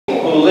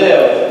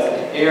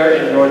here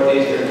in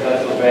northeastern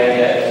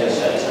Pennsylvania in the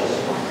census.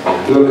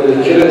 Lo que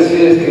les quiero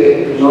decir es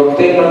que no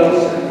teman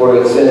por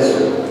el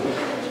censo.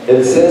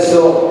 El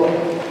censo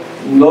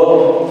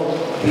no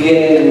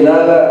tiene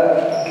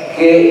nada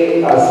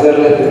que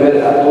hacerle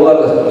temer a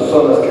todas las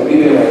personas que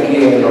viven aquí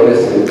en el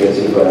oeste de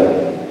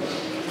Pensilvania.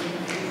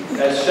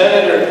 As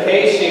Senator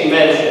Casey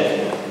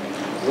mentioned,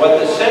 what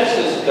the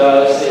census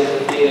does is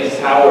it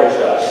empowers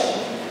us.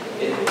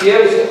 It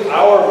gives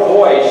our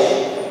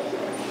voice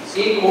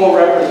equal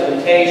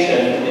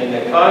representation in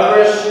the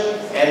Congress,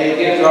 and it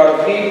gives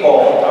our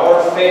people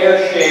our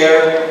fair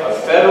share of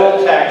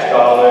federal tax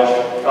dollars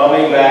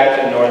coming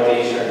back to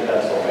northeastern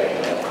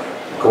Pennsylvania.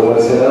 Como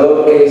el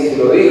senador Casey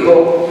lo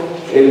dijo,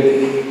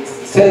 el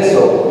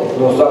censo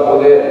nos da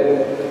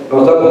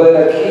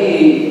poder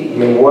aquí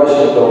en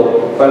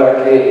Washington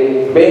para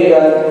que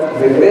vengan,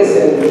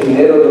 regresen el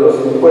dinero de los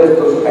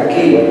impuestos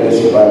aquí en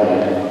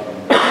Pensilvania.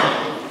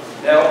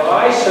 Now,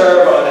 I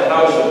serve on the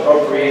House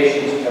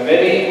Appropriations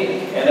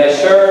Committee, and I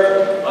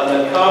serve on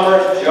the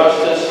Commerce,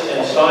 Justice,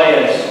 and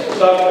Science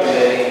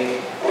Subcommittee,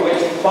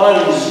 which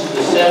funds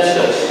the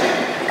census.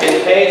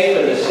 It pays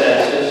for the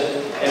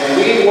census, and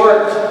we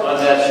worked on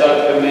that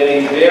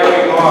subcommittee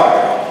very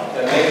hard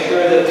to make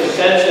sure that the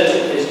census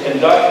is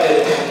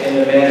conducted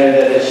in a manner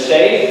that is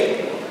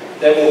safe,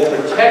 that will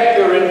protect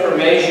your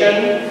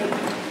information,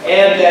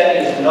 and that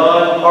is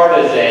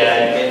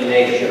non-partisan in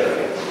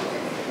nature.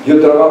 Yo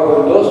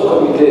trabajo en dos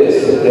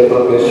comités de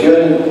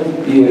protección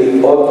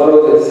y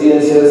otro de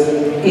ciencias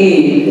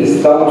y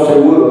estamos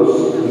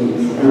seguros,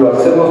 lo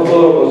hacemos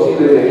todo lo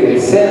posible de que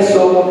el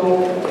censo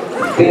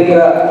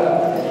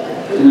tenga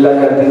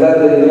la cantidad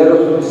de dinero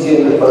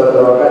suficiente para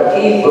trabajar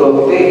y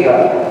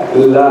proteja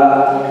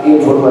la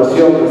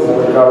información que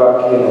se recaba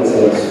aquí en el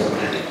censo.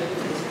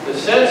 The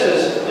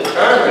census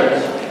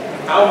determines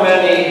how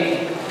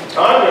many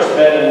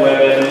congressmen and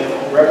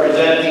women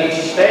represent each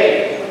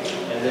state.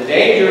 And the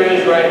danger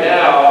is right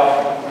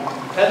now,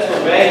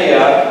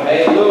 Pennsylvania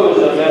may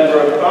lose a member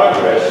of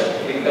Congress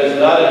because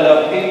not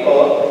enough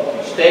people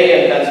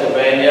stay in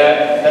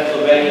Pennsylvania.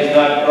 Pennsylvania is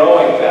not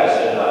growing fast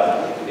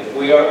enough. If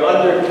we are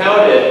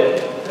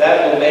undercounted,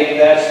 that will make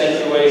that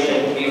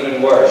situation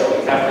even worse.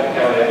 We have to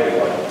count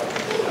everyone.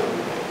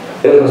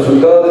 El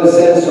resultado del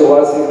censo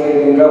hace que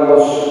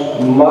tengamos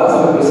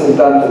más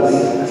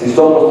representantes. Si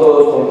somos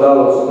todos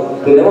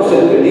contados, tenemos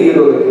el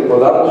peligro de que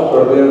podamos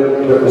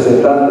perder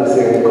representantes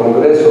en el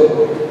Congreso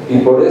y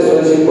por eso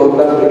es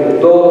importante que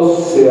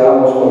todos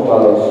seamos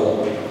contados.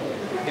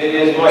 It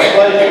is my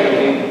pleasure to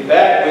be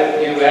back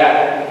with you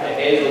at the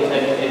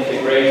Hazleton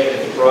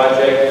Integration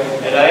Project,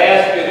 and I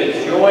ask you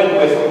to join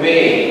with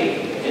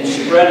me in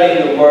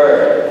spreading the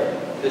word.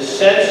 The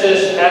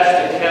census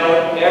has to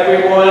count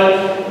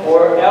everyone,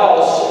 or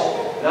else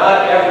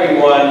not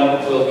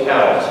everyone will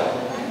count.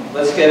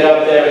 Let's get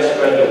out there and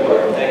spread the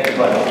word. Thank you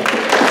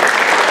much.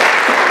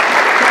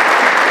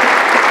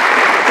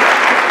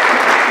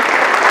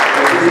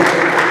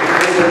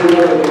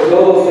 Que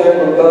todos sean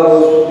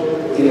contados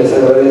y les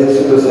agradece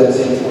su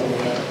presencia.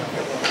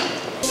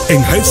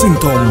 En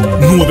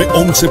Lexington,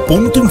 911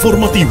 Punto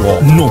Informativo,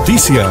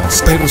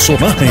 noticias,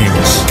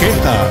 personajes,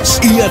 quejas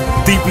y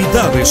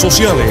actividades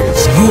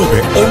sociales.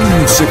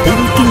 911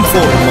 Punto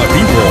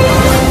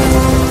Informativo.